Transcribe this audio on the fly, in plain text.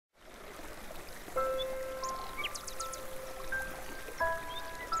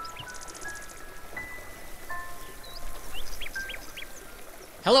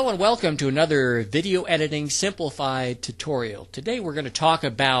Hello and welcome to another video editing simplified tutorial. Today we're going to talk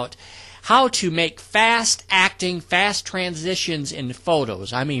about how to make fast transitions in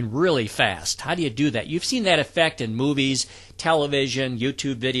photos. I mean really fast. How do you do that? You've seen that effect in movies, television,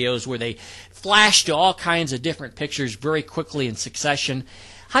 YouTube videos where they flash to all kinds of different pictures very quickly in succession.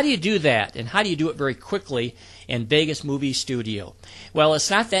 How do you do that, and how do you do it very quickly in Vegas Movie Studio? Well, it's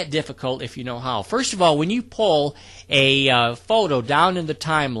not that difficult if you know how. First of all, when you pull a photo down in the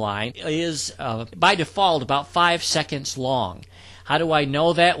timeline, it is by default about 5 seconds long. How do I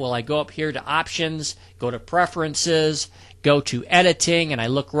know that? Well, I go up here to Options, go to Preferences, go to Editing, and I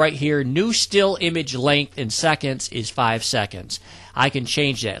look right here. New Still Image Length in seconds is 5 seconds. I can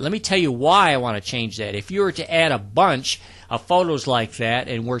change that. Let me tell you why I want to change that. If you were to add a bunch of photos like that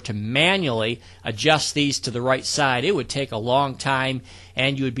and were to manually adjust these to the right side, it would take a long time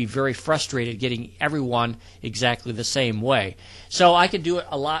and you would be very frustrated getting everyone exactly the same way. So I can do it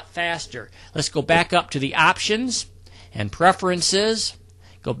a lot faster. Let's go back up to the Options and Preferences,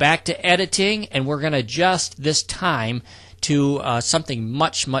 go back to Editing, and we're going to adjust this time to something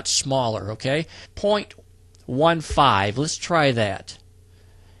much smaller, okay? 0.15. Let's try that.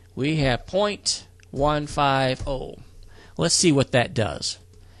 We have 0.150. Let's see what that does.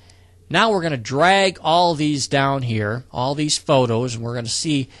 Now we're going to drag all these down here, all these photos, and we're going to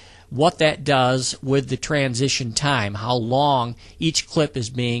see what that does with the transition time, how long each clip is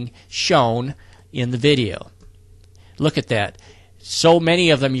being shown in the video. Look at that. So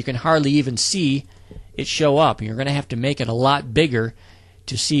many of them you can hardly even see it show up. You're going to have to make it a lot bigger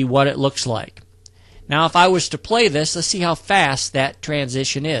to see what it looks like. Now if I was to play this, let's see how fast that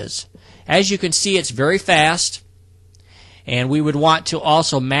transition is. As you can see, it's very fast. And we would want to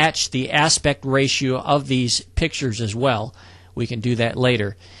also match the aspect ratio of these pictures as well. We can do that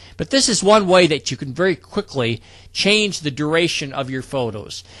later. But this is one way that you can very quickly change the duration of your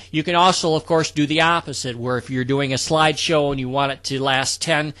photos. You can also, of course, do the opposite, where if you're doing a slideshow and you want it to last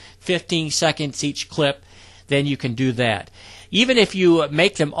 10, 15 seconds each clip, then you can do that. Even if you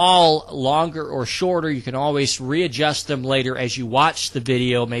make them all longer or shorter, you can always readjust them later as you watch the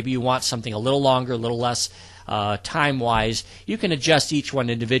video. Maybe you want something a little longer, a little less time-wise. You can adjust each one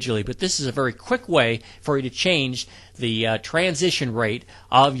individually, but this is a very quick way for you to change the transition rate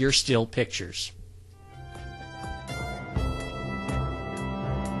of your still pictures.